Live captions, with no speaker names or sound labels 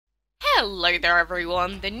Hello there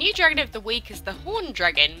everyone, the new dragon of the week is the Horn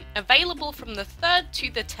Dragon, available from the 3rd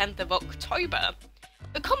to the 10th of October.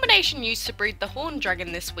 The combination used to breed the Horn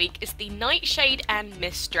Dragon this week is the Nightshade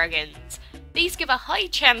MIst dragons. These give a high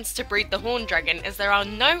chance to breed the Horn Dragon as there are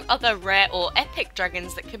no other rare or epic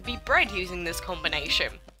dragons that can be bred using this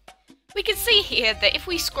combination. We can see here that if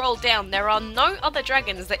we scroll down there are no other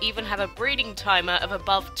dragons that even have a breeding timer of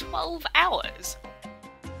above 12 hours.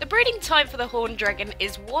 The breeding time for the Horn Dragon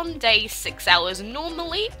is 1 day 6 hours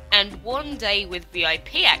normally, and 1 day with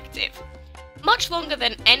VIP active. Much longer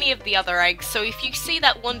than any of the other eggs, so if you see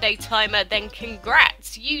that 1 day timer then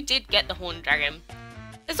congrats, you did get the Horn Dragon.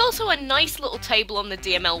 There's also a nice little table on the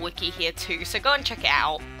DML wiki here too, so go and check it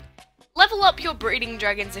out. Level up your breeding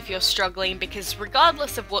dragons if you're struggling, because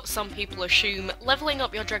regardless of what some people assume, leveling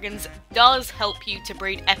up your dragons does help you to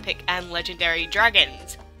breed epic and legendary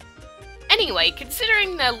dragons. Anyway,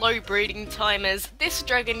 considering their low breeding timers, this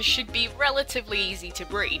dragon should be relatively easy to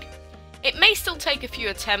breed. It may still take a few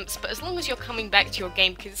attempts, but as long as you're coming back to your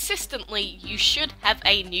game consistently, you should have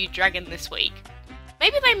a new dragon this week.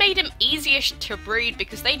 Maybe they made him easier to breed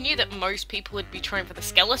because they knew that most people would be trying for the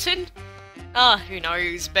skeleton? Who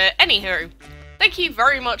knows, but anywho. Thank you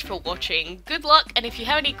very much for watching, good luck, and if you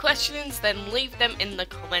have any questions then leave them in the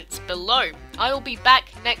comments below. I will be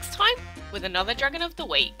back next time with another Dragon of the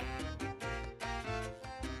Week.